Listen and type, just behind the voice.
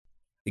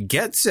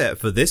Get set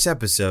for this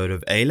episode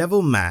of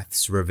A-Level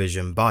Maths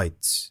Revision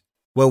Bites,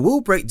 where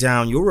we'll break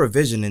down your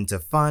revision into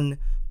fun,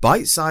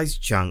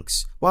 bite-sized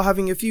chunks while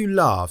having a few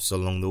laughs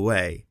along the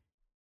way.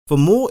 For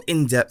more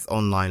in-depth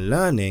online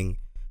learning,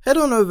 head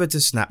on over to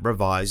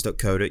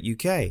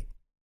snaprevise.co.uk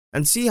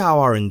and see how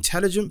our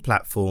intelligent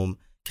platform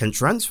can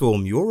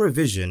transform your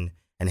revision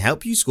and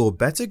help you score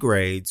better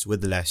grades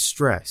with less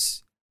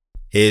stress.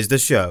 Here's the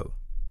show.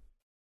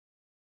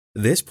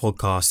 This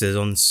podcast is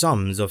on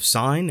sums of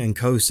sine and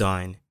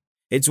cosine.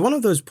 It's one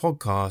of those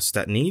podcasts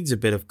that needs a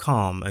bit of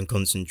calm and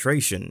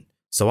concentration,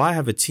 so I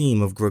have a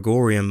team of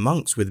Gregorian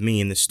monks with me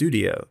in the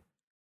studio.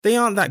 They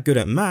aren't that good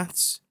at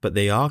maths, but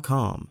they are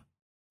calm.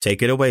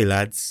 Take it away,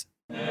 lads.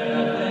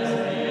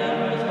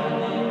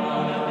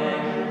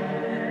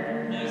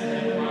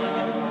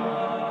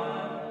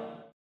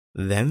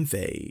 Then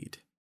fade.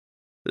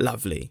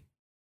 Lovely.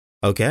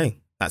 Okay,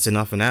 that's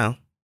enough for now.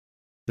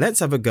 Let's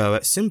have a go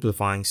at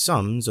simplifying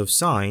sums of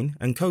sine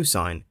and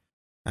cosine.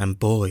 And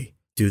boy,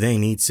 do they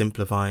need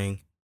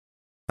simplifying.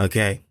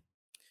 Okay,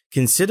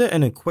 consider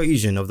an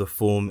equation of the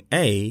form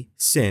a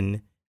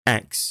sin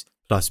x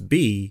plus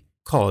b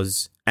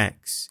cos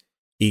x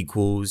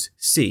equals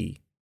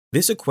c.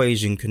 This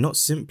equation cannot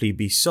simply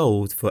be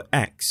solved for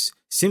x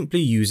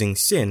simply using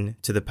sin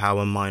to the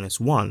power minus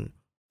 1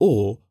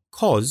 or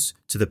cos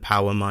to the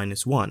power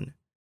minus 1.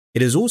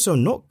 It is also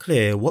not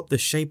clear what the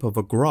shape of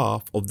a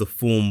graph of the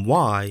form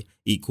y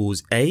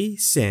equals a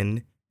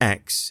sin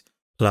x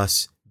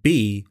plus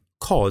b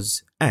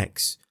cos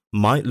x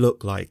might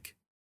look like.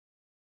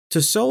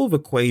 To solve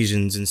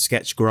equations and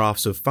sketch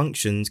graphs of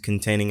functions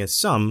containing a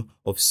sum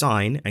of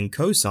sine and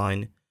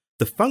cosine,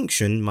 the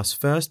function must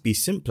first be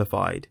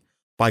simplified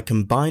by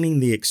combining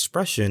the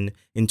expression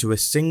into a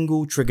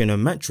single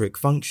trigonometric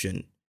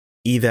function,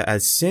 either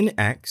as sin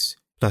x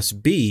plus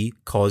b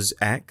cos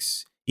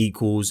x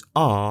equals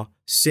r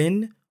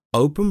sin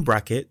open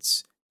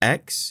brackets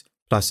x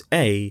plus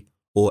a,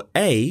 or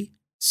a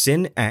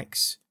sin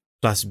x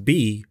plus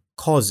b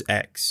cos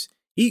x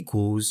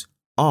equals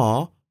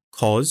r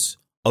cos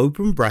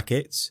open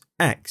brackets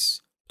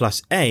x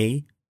plus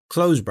a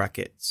close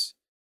brackets.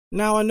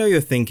 Now I know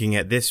you're thinking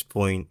at this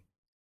point,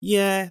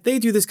 yeah, they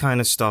do this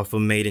kind of stuff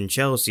on Made in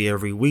Chelsea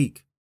every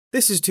week.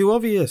 This is too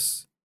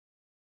obvious.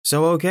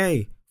 So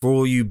okay, for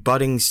all you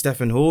budding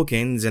Stephen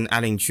Hawkins and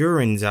Alan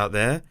Turins out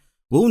there,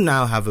 we'll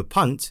now have a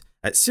punt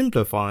at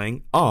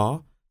simplifying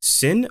r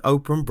sin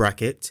open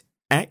bracket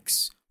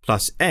x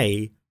plus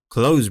a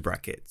close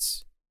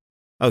brackets.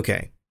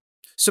 Okay,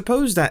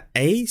 suppose that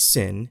a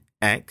sin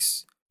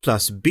x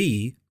plus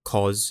b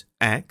cos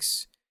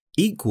x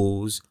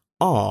equals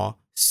r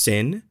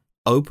sin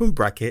open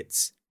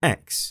brackets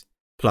x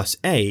plus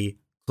a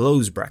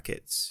close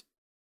brackets.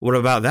 What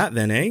about that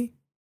then, eh?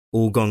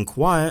 All gone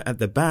quiet at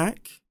the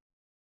back?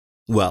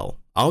 Well,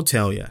 I'll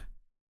tell ya.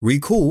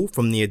 Recall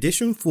from the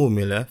addition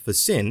formula for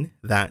sin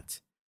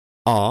that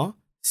r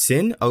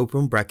sin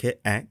open bracket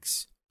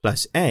x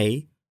plus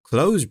a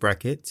close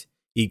bracket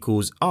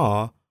equals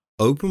r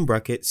open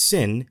bracket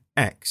sin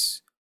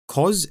x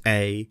cos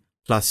a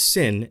plus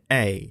sin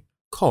a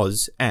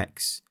cos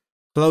x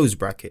close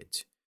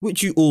bracket,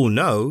 which you all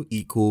know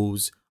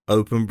equals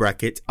open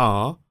bracket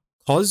r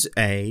cos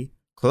a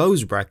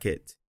close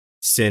bracket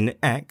sin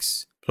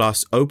x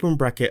plus open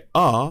bracket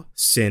r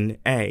sin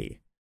a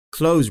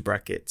close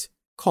bracket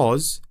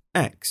cos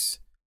x.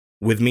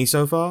 With me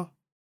so far?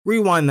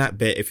 Rewind that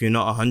bit if you're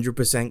not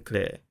 100%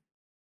 clear.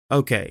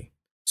 Okay,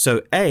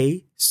 so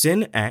a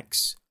sin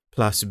x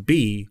plus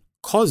b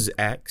cos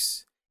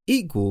x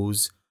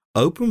equals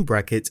open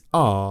bracket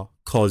r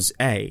cos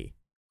a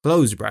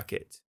close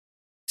bracket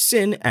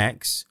sin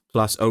x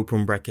plus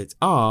open bracket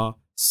r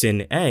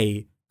sin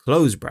a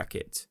close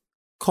bracket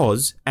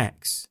cos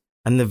x.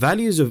 And the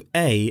values of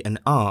a and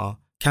r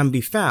can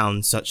be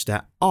found such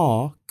that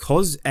r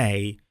cos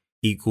a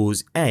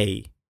equals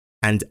a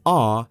and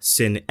r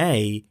sin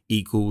a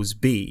equals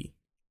b.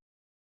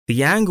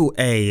 The angle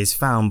A is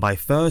found by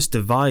first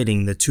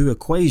dividing the two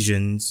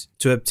equations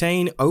to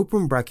obtain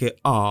open bracket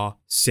r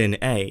sin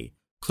a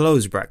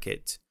close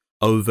bracket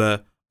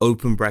over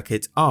open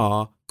bracket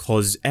r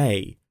cos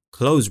a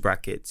close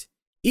bracket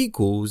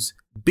equals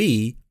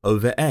b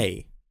over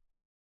a.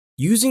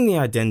 Using the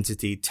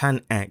identity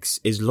tan x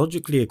is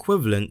logically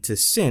equivalent to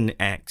sin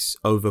x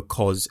over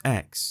cos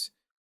x,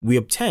 we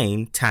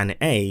obtain tan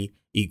a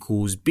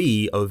equals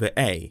b over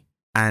a,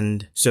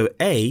 and so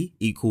a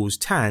equals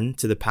tan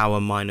to the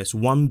power minus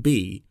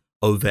 1b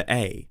over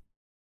a.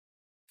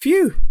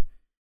 Phew!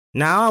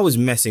 Now I was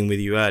messing with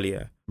you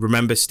earlier.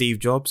 Remember Steve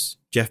Jobs,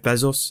 Jeff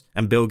Bezos,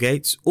 and Bill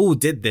Gates all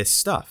did this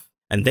stuff,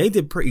 and they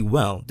did pretty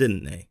well,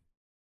 didn't they?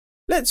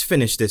 Let's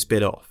finish this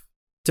bit off.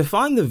 To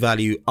find the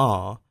value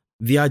r,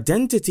 the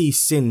identity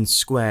sin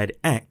squared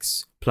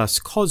x plus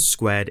cos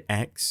squared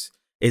x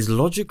is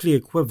logically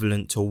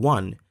equivalent to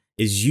 1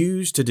 is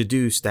used to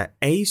deduce that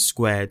a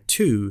squared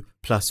 2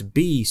 plus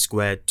b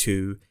squared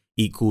 2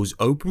 equals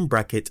open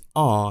bracket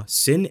r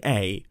sin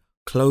a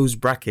close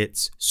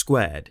brackets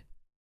squared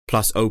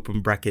plus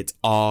open bracket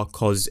r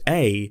cos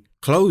a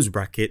close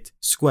bracket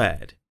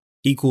squared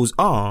equals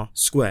r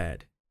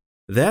squared.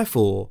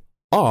 Therefore,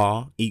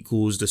 r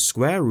equals the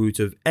square root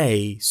of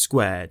a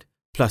squared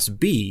plus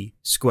b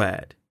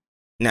squared.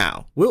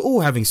 Now, we're all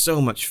having so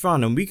much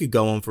fun and we could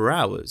go on for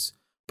hours,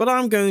 but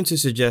I'm going to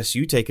suggest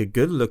you take a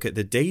good look at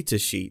the data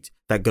sheet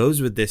that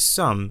goes with this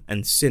sum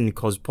and sin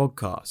cos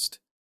podcast.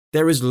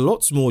 There is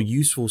lots more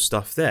useful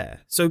stuff there,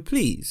 so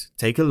please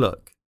take a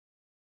look.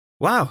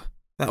 Wow,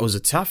 that was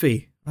a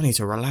toughie. I need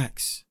to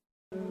relax.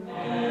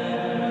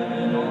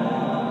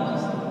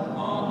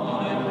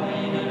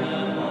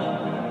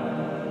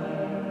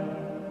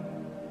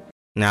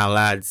 Now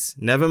lads,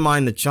 never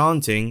mind the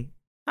chanting.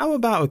 How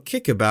about a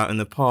kickabout in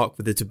the park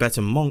with the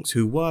Tibetan monks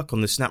who work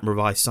on the Snap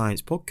Revise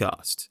Science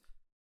podcast?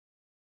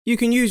 You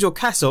can use your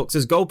cassocks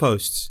as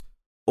goalposts.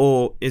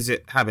 Or is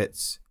it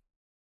habits?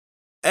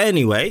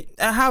 Anyway,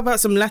 how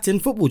about some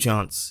Latin football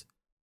chants?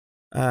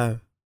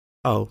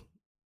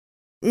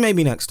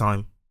 Maybe next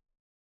time.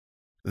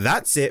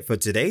 That's it for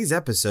today's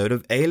episode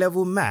of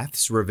A-Level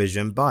Maths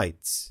Revision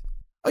Bites.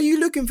 Are you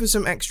looking for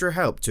some extra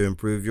help to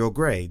improve your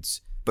grades,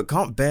 but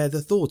can't bear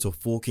the thought of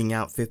forking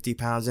out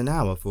 £50 an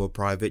hour for a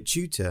private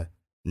tutor?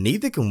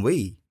 Neither can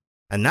we,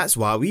 and that's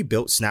why we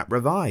built Snap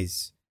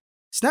Revise.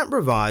 Snap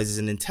Revise is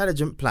an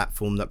intelligent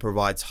platform that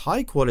provides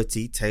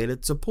high-quality,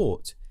 tailored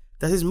support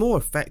that is more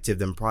effective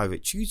than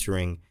private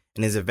tutoring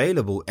and is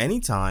available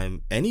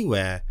anytime,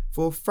 anywhere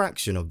for a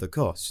fraction of the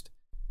cost.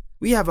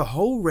 We have a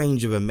whole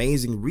range of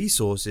amazing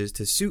resources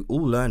to suit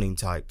all learning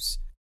types,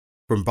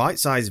 from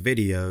bite-sized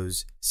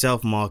videos,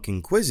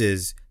 self-marking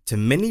quizzes, to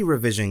mini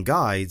revision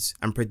guides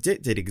and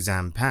predicted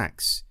exam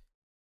packs.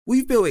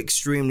 We've built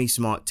extremely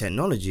smart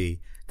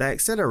technology that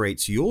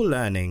accelerates your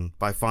learning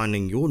by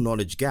finding your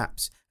knowledge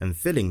gaps and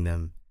filling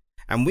them.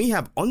 And we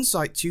have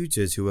on-site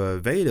tutors who are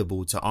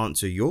available to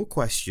answer your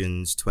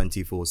questions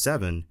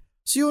 24/7,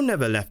 so you're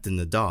never left in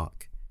the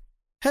dark.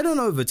 Head on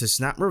over to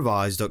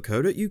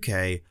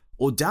snaprevise.co.uk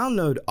or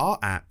download our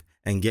app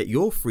and get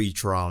your free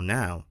trial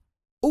now.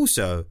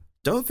 Also,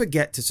 don't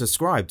forget to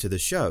subscribe to the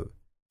show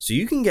so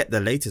you can get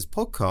the latest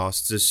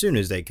podcasts as soon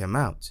as they come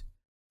out.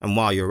 And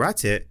while you're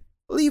at it,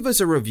 leave us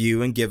a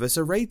review and give us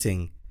a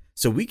rating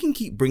so we can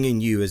keep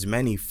bringing you as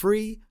many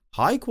free,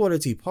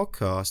 high-quality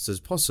podcasts as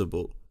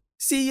possible.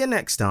 See you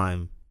next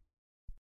time.